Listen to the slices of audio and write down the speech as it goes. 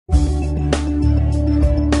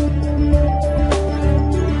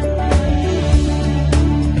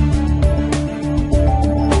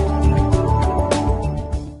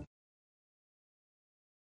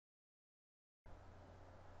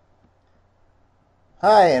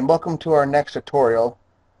Hi, and welcome to our next tutorial.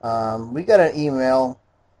 We got an email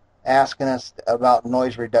asking us about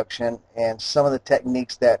noise reduction and some of the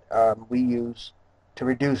techniques that we use to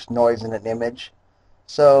reduce noise in an image.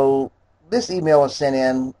 So this email was sent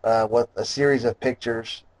in with a series of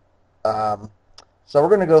pictures. Um, so we're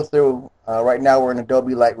going to go through, right now we're in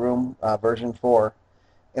Adobe Lightroom version 4,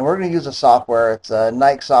 and we're going to use a software. It's a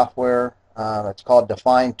Nik software. It's called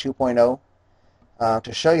Dfine 2.0.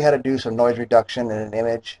 To show you how to do some noise reduction in an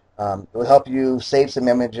image. It will help you save some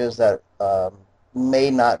images that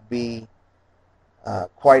may not be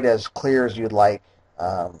quite as clear as you'd like.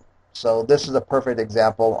 So this is a perfect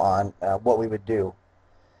example on what we would do.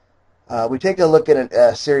 We take a look at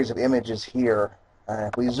a series of images here.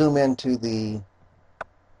 If we zoom into the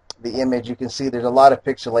image, you can see there's a lot of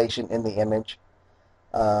pixelation in the image.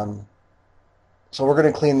 Um, so we're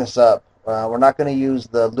going to clean this up. We're not going to use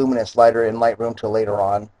the luminance slider in Lightroom till later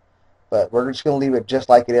on, but we're just going to leave it just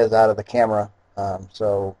like it is out of the camera. What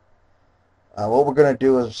we're going to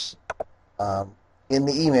do is, in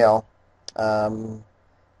the email, um,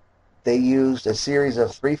 they used a series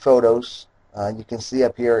of 3 photos. You can see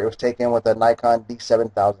up here it was taken with a Nikon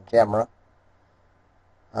D7000 camera.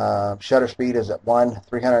 Shutter speed is at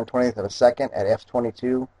 1/320th of a second at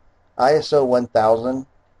f/22. ISO 1000.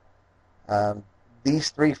 Um,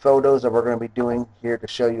 these 3 photos that we're going to be doing here to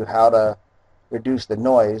show you how to reduce the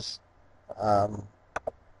noise. Um,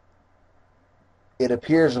 it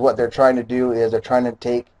appears what they're trying to do is they're trying to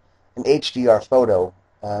take an HDR photo.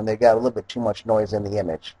 They got a little bit too much noise in the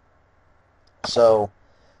image. So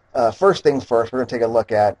first things first, we're going to take a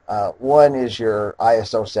look at one is your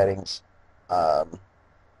ISO settings. Um,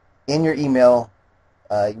 in your email,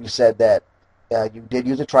 you said that you did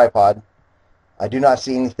use a tripod. I do not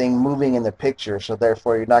see anything moving in the picture, so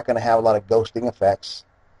therefore you're not going to have a lot of ghosting effects.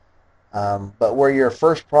 But where your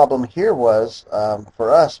first problem here was, for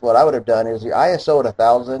us, what I would have done is the ISO at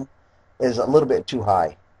 1000 is a little bit too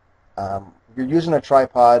high. If you're using a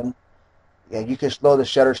tripod, you can slow the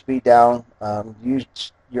shutter speed down. Use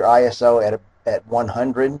your ISO at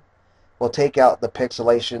 100. Will take out the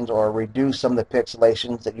pixelations or reduce some of the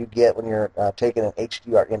pixelations that you get when you're taking an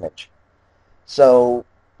HDR image. So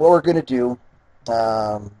what we're going to do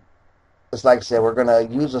is, like I said, we're going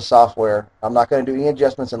to use the software. I'm not going to do any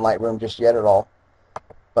adjustments in Lightroom just yet at all,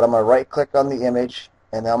 but I'm going to right click on the image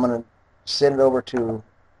and then I'm going to send it over to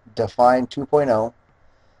Dfine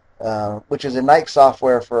 2.0, which is a Nik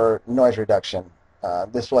software for noise reduction.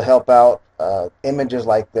 This will help out images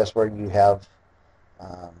like this where you have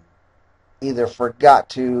um, either forgot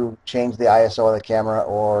to change the ISO of the camera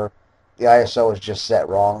or the ISO is just set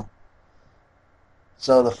wrong.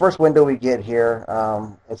 So the first window we get here,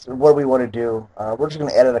 it's what we want to do. We're just going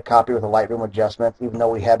to edit a copy with a Lightroom adjustment, even though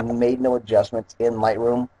we have made no adjustments in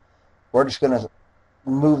Lightroom. We're just going to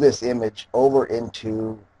move this image over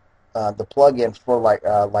into the plugin for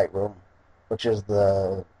Lightroom, which is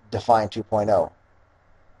the Dfine 2.0.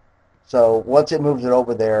 So once it moves it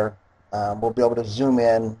over there, we'll be able to zoom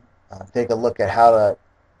in, take a look at how to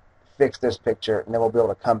fix this picture, and then we'll be able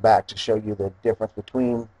to come back to show you the difference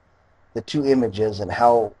between the 2 images and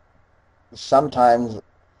how sometimes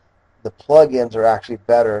the plugins are actually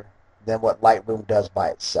better than what Lightroom does by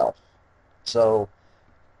itself. So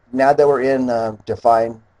now that we're in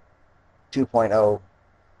Dfine 2.0,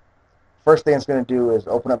 first thing it's going to do is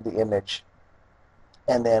open up the image,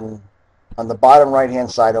 and then on the bottom right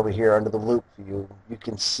hand side over here under the loop view, you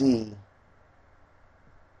can see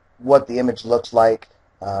what the image looks like.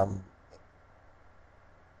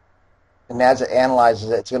 And as it analyzes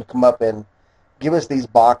it, it's going to come up and give us these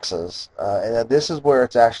boxes. And this is where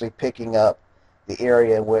it's actually picking up the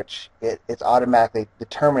area in which it's automatically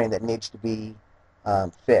determining that needs to be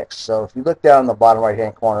fixed. So if you look down in the bottom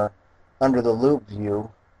right-hand corner under the loop view,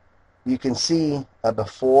 you can see a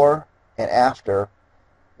before and after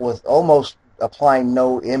with almost applying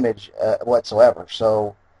no image whatsoever.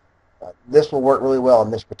 So this will work really well in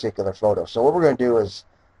this particular photo. So what we're going to do is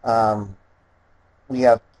we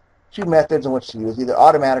have 2 methods in which to use, either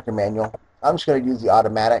automatic or manual. I'm just going to use the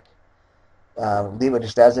automatic, leave it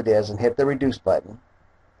just as it is, and hit the reduce button.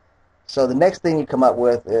 So the next thing you come up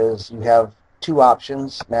with is you have 2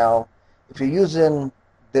 options. Now, if you're using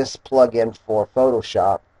this plugin for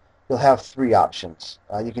Photoshop, you'll have 3 options.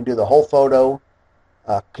 You can do the whole photo,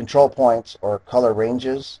 control points, or color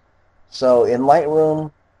ranges. So in Lightroom,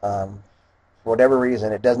 for whatever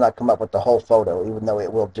reason, it does not come up with the whole photo, even though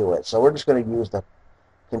it will do it. So we're just going to use the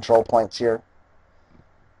control points here.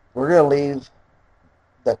 We're going to leave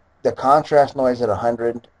the contrast noise at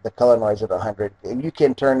 100, the color noise at 100. And you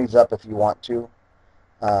can turn these up if you want to.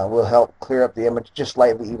 Will help clear up the image just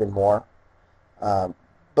slightly even more. Um,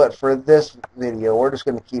 but for this video, we're just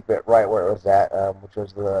going to keep it right where it was at, which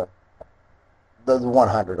was the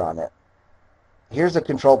 100 on it. Here's the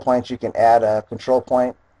control points. You can add a control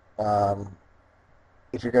point um,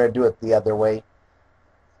 if you're going to do it the other way.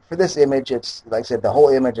 For this image, it's like I said, the whole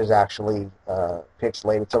image is actually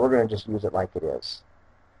pixelated, so we're going to just use it like it is.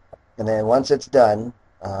 And then once it's done,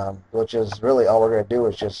 which is really all we're going to do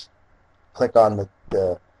is just click on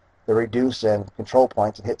the reduce and control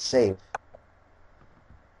points and hit save.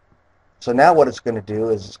 So now what it's going to do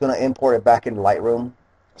is it's going to import it back into Lightroom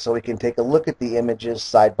so we can take a look at the images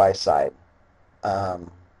side by side.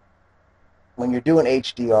 When you're doing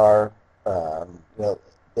HDR,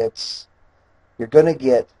 you're going to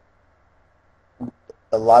get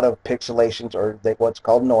a lot of pixelations or what's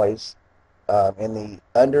called noise in the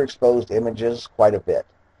underexposed images quite a bit.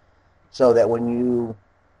 So that when you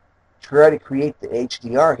try to create the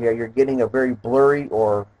HDR here, you're getting a very blurry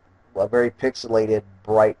or a very pixelated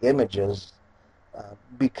bright images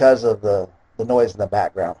because of the noise in the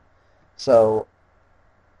background. So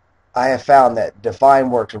I have found that Dfine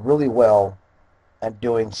works really well at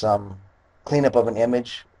doing some cleanup of an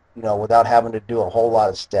image, without having to do a whole lot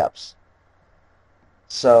of steps.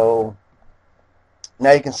 So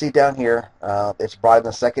now you can see down here, it's brought in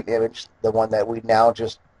the second image, the one that we now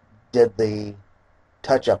just did the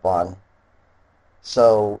touch-up on.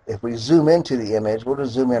 So if we zoom into the image, we'll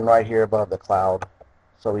just zoom in right here above the cloud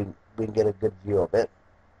so we can get a good view of it.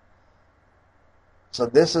 So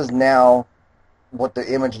this is now what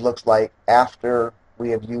the image looks like after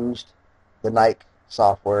we have used the Nik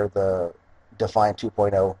software, the Dfine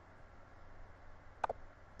 2.0.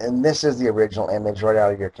 And this is the original image right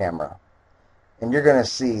out of your camera. And you're going to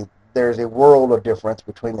see there's a world of difference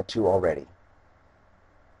between the two already.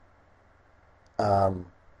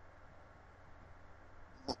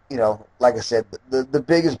 Like I said, the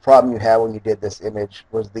biggest problem you had when you did this image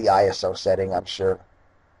was the ISO setting, I'm sure.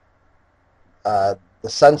 The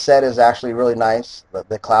sunset is actually really nice.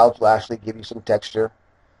 The clouds will actually give you some texture.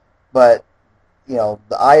 But, the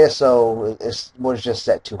ISO was just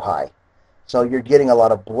set too high. So you're getting a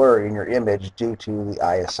lot of blur in your image due to the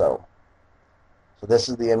ISO. So this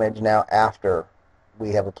is the image now after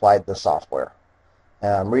we have applied the software.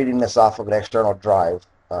 I'm reading this off of an external drive.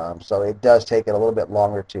 So it does take it a little bit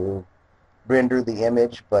longer to render the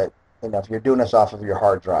image, but if you're doing this off of your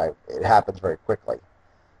hard drive, it happens very quickly.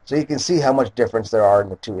 So you can see how much difference there are in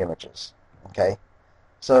the two images. Okay,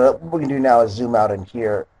 so what we can do now is zoom out in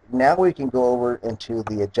here. Now we can go over into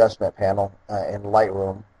the adjustment panel in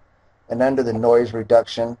Lightroom, and under the noise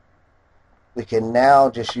reduction, we can now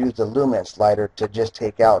just use the luminance slider to just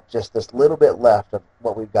take out just this little bit left of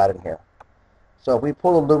what we've got in here. So if we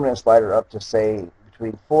pull the luminance slider up to, say,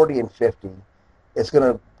 between 40 and 50, it's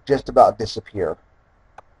going to just about disappear.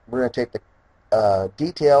 We're going to take the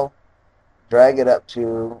detail, drag it up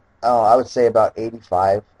to, I would say about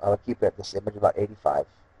 85. I would keep it at this image about 85.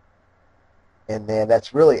 And then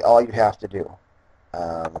that's really all you have to do.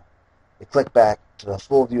 You click back to the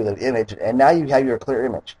full view of the image, and now you have your clear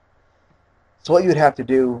image. So what you would have to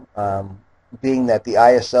do, being that the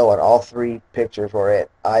ISO on all three pictures were at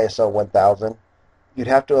ISO 1000, you'd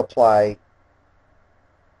have to apply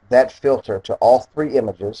that filter to all three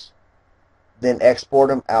images, then export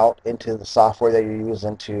them out into the software that you're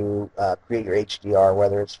using to create your HDR,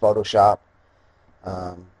 whether it's Photoshop.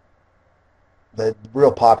 The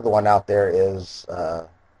real popular one out there is,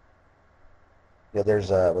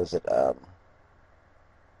 there's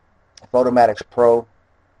Photomatics Pro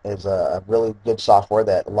is a really good software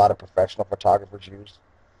that a lot of professional photographers use.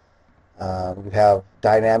 You have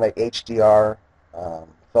Dynamic HDR,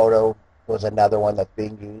 Photo was another one that's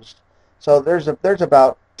being used. So there's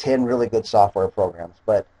about 10 really good software programs.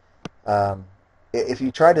 But if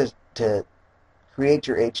you try to create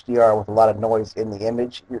your HDR with a lot of noise in the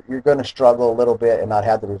image, you're going to struggle a little bit and not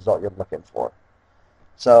have the result you're looking for.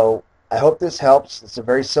 So I hope this helps. It's a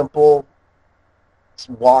very simple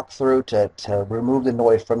walkthrough to remove the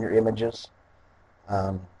noise from your images.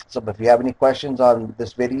 So if you have any questions on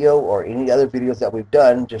this video or any other videos that we've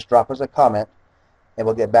done, just drop us a comment and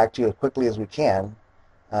we'll get back to you as quickly as we can.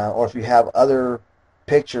 Or if you have other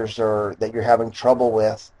pictures or that you're having trouble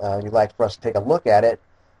with, you'd like for us to take a look at it,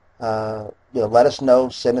 let us know,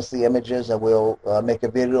 send us the images, and we'll make a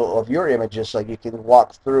video of your images so you can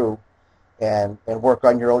walk through and work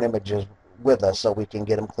on your own images with us so we can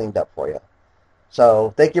get them cleaned up for you.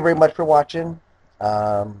 So thank you very much for watching.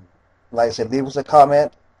 Like I said, leave us a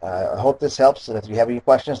comment. I hope this helps, and if you have any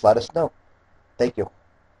questions, let us know. Thank you.